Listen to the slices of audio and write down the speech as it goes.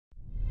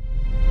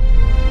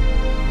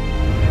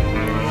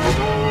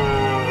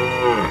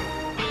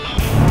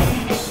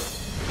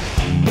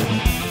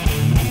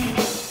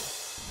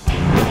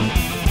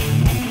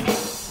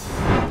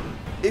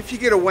If you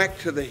get a whack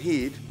to the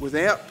head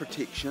without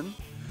protection,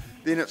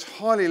 then it's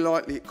highly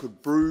likely it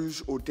could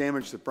bruise or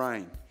damage the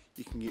brain.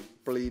 You can get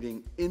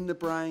bleeding in the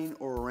brain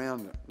or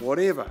around it.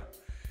 Whatever,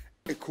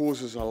 it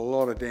causes a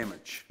lot of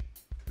damage.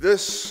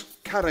 This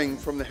cutting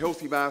from the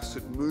Healthy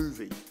Bastard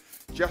movie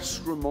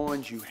just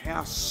reminds you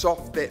how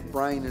soft that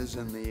brain is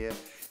in there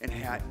and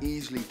how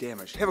easily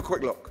damaged. Have a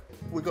quick look.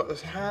 We've got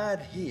this hard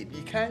head.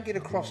 You can't get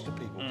across to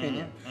people, can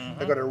you?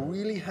 They've got a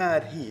really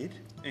hard head.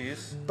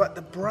 Yes. But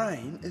the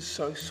brain is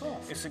so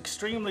soft. It's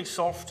extremely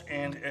soft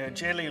and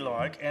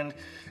jelly-like, and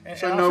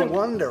so no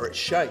wonder it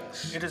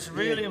shakes. It is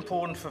really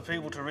important for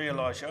people to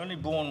realise you're only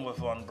born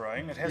with one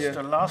brain. It has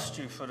to last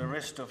you for the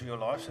rest of your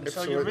life, and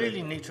so you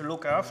really need to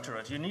look after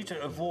it. You need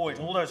to avoid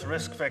all those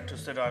risk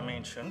factors that I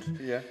mentioned,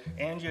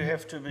 and you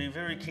have to be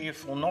very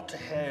careful not to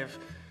have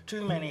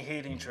too many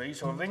head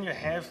injuries, or when you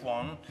have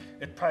one,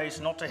 it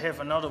pays not to have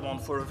another one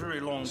for a very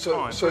long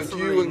time. So do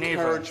you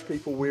encourage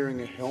people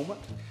wearing a helmet?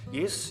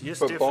 Yes,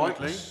 for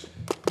definitely. Bikes,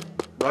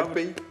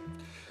 rugby?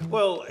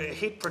 Well,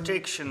 head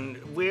protection,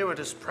 where it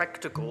is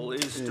practical,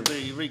 is to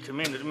be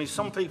recommended. I mean,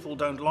 some people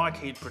don't like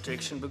head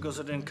protection because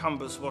it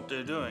encumbers what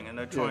they're doing, and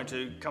they're trying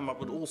to come up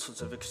with all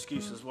sorts of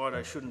excuses why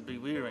they shouldn't be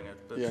wearing it.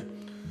 But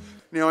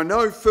Now, I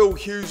know Phil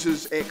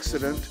Hughes'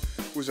 accident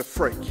was a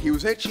freak. He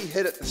was actually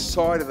hit at the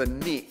side of the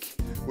neck,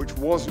 which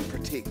wasn't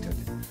protected,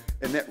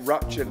 and that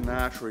ruptured an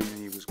artery and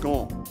he was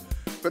gone.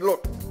 But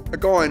look, a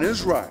guy in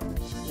Israel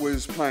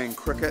was playing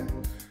cricket.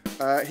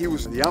 He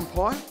was the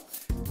umpire,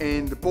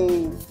 and the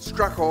ball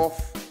struck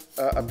off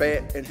a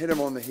bat and hit him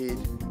on the head,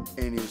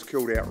 and he was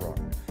killed outright.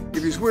 If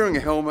he was wearing a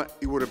helmet,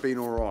 he would have been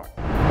all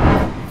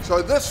right.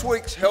 So this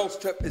week's health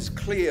tip is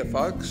clear,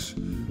 folks.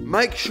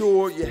 Make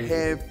sure you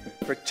have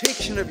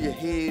protection of your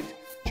head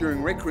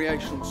during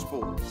recreational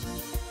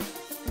sports.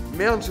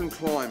 Mountain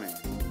climbing,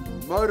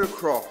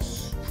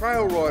 motocross,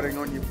 trail riding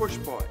on your push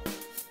bike,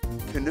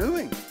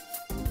 canoeing,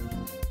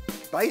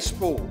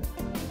 baseball,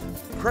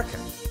 cricket.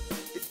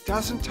 It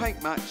doesn't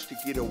take much to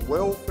get a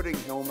well-fitting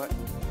helmet,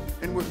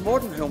 and with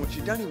modern helmets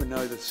you don't even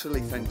know the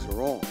silly things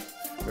are on.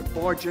 But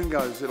buy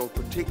Jingos that'll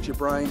protect your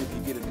brain if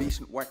you get a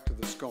decent whack to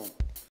the scone.